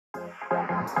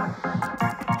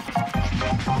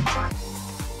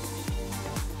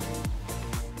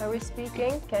Are we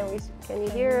speaking? Can you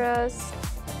hear us?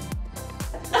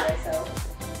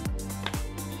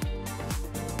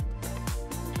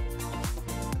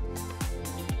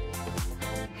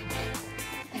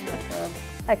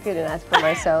 I couldn't ask for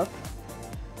myself.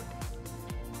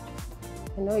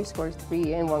 I know you scored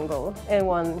 3 in 1 goal in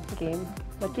 1 game,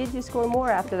 but did you score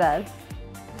more after that?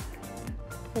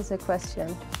 It's a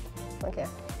question. Okay.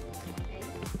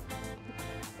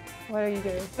 What are you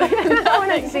doing? I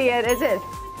want to see it. Is it?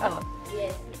 Oh,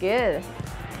 yes. Good.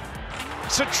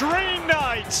 It's a dream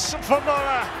night for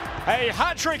Møller, a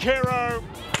hat-trick hero.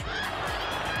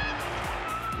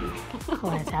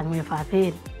 Joder, es muy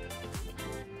fácil.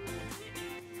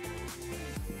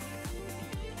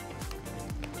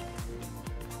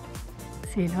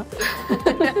 Sí, ¿no?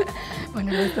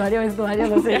 Bueno, vestuario,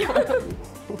 no sé.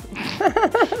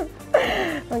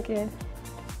 Okay.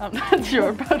 I'm not sure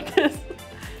about this.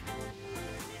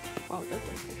 Wow,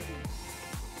 that's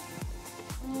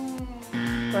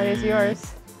What is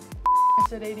yours? I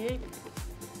said 88.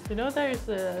 You know there's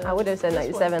a... I would have said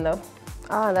 97 though.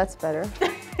 Ah, that's better.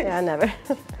 Yeah, never.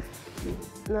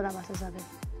 No la vas a saber.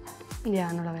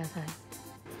 Ya, no la voy a saber.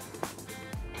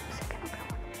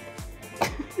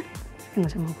 No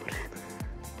se me ocurre.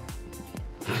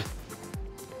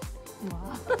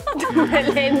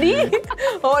 Lenny,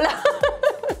 hola.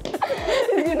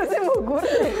 Es que no se me ocurre.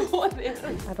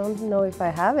 I don't know if I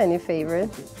have any favorite.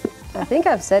 I think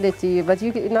I've said it to you, but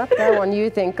not the one you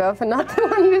think of, not the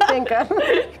one you think of.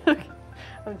 Okay.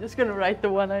 I'm just gonna write the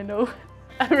one I know.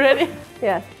 I'm ready.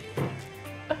 Yeah.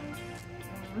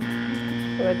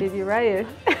 What did you write?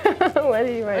 What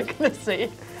did you write? I'm gonna say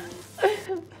it.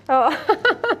 Oh.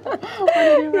 What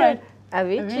did you write?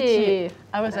 Avicii.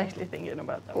 I was actually thinking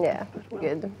about that one. Yeah,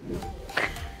 good.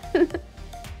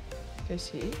 ¿Que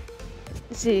sí?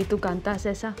 Sí, tú cantas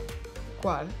esa.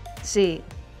 ¿Cuál? Sí.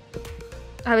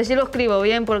 A ver si lo escribo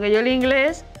bien, porque yo el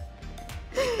inglés...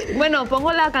 Bueno,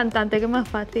 pongo la cantante, que es más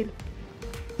fácil.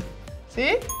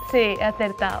 ¿Sí? Sí, he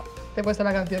acertado. Te he puesto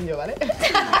la canción yo, ¿vale?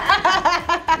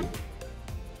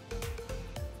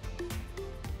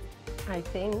 I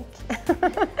think.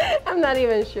 I'm not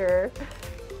even sure.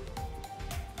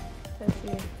 Let's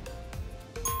see.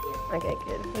 Okay,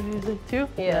 good. What is it, 2?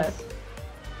 Yes.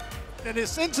 And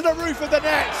it's into the roof of the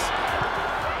net.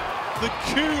 The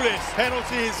coolest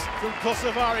penalties from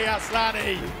Kosovare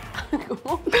Asllani.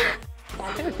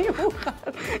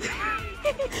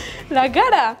 ¡La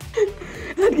cara!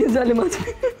 ¿Quién sale más?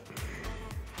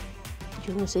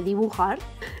 Yo no sé dibujar.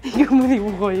 ¿Cómo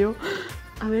dibujo yo?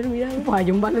 A ver, mira. Buah,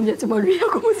 yo un balón ya se me olvida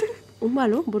cómo se... ¿Un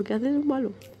balón? ¿Por qué haces un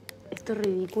balón? Esto es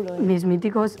ridículo, ¿eh? Mis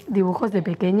míticos dibujos de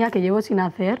pequeña que llevo sin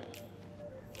hacer.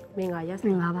 Venga, ya está.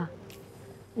 Venga, va.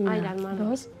 Ay, las manos.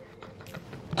 2.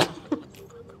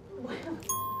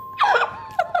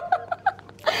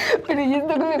 Pero ¿y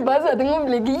esto qué me pasa? ¿Tengo un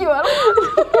flequillo o algo?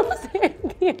 No sé,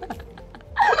 tía.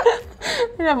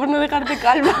 Era por no dejarte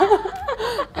calma.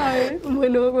 A ver,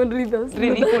 bueno, con ritos.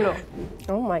 Ridículo.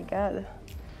 Oh my God.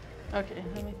 Okay,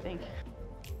 let me think.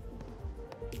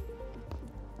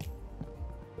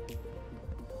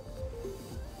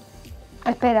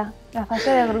 Espera, la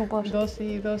fase de grupos. 2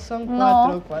 y 2 son 4,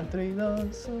 No. 4 y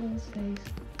 2 son 6.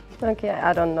 Okay,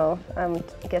 I don't know. I'm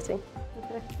guessing.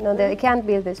 No, it can't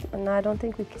be this. No, I don't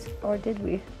think we kissed. Or did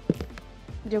we?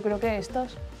 Yo creo que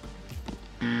estos.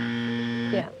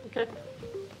 Yeah. Okay.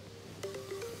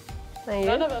 And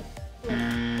None you? of us.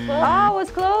 Oh, it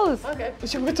was close. Okay.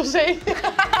 Yo me tosé.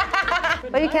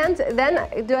 But you can't.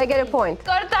 Then, do I get a point?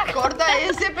 Corta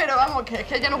ese, pero vamos, que es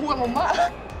que ya no jugamos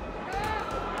más.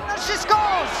 And she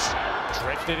scores!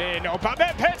 Drifted in.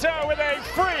 Peta with a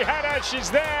free header. She's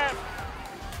there.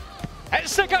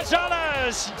 Esther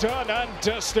Gonzalez, done and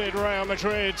dusted Real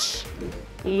Madrid.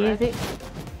 Easy.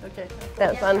 Okay.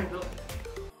 That was fun.